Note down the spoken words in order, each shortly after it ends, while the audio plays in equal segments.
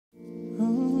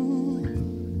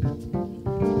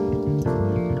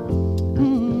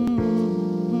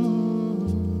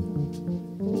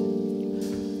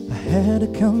I had a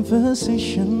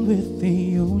conversation with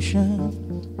the ocean.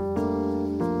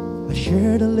 I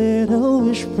shared a little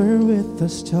whisper with the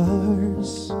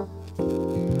stars.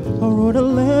 I wrote a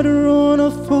letter on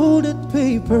a folded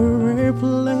paper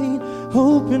airplane,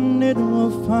 hoping it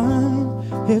will find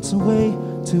its way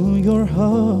to your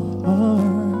heart.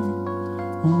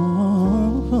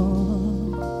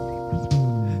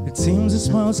 It seems the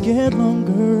smiles get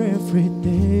longer every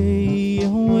day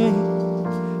away.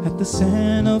 At the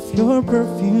scent of your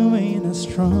perfume ain't as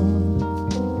strong,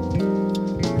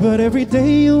 but every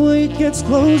day you wait gets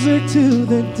closer to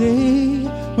the day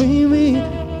we meet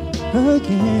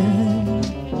again.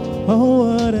 Oh,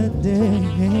 what a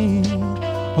day.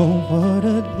 Oh, what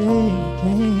a day,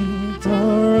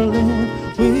 darling.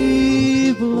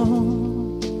 We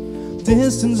belong.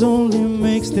 Distance only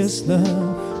makes this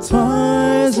love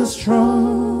twice as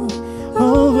strong.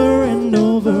 Over and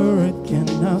over again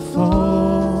I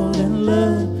fall in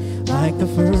love like the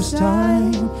first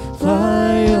time.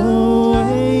 Fly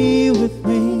away with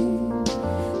me.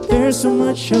 There's so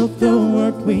much of the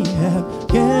world we have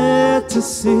yet to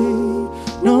see.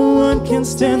 No one can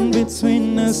stand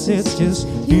between us. It's just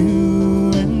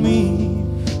you and me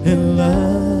in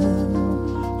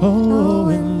love. Oh,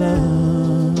 in love.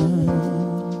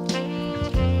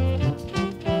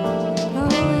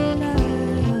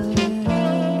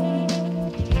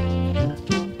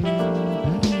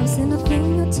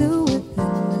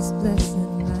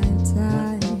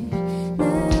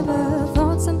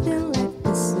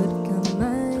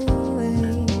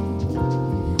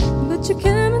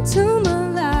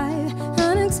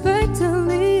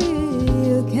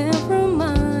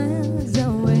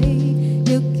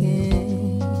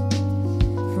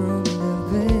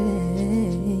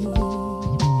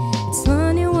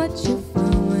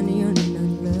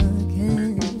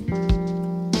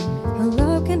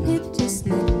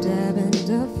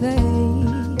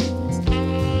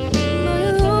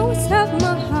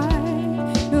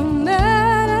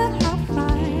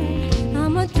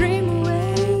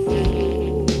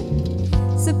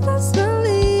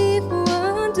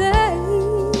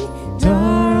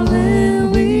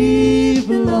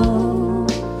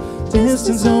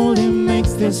 Distance only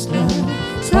makes this love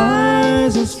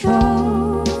twice as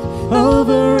strong.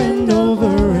 Over and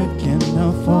over again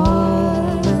I'll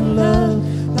fall in love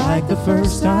like the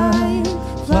first time.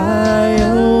 Fly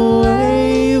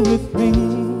away with me.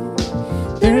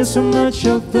 There's so much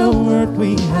of the world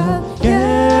we have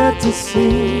yet to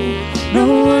see.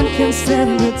 No one can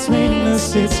stand between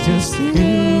us. It's just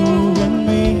you and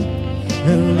me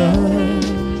in love.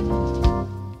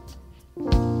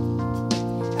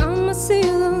 See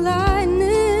the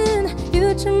lightning,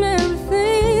 you turn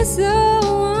everything so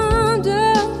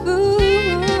wonderful.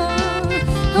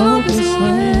 Hope is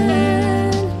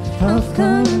when I've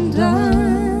come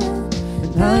undone,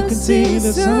 and I can see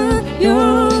the sun.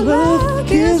 Your love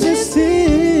gives me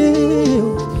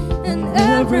still, and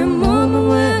every moment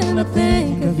when I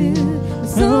think of you,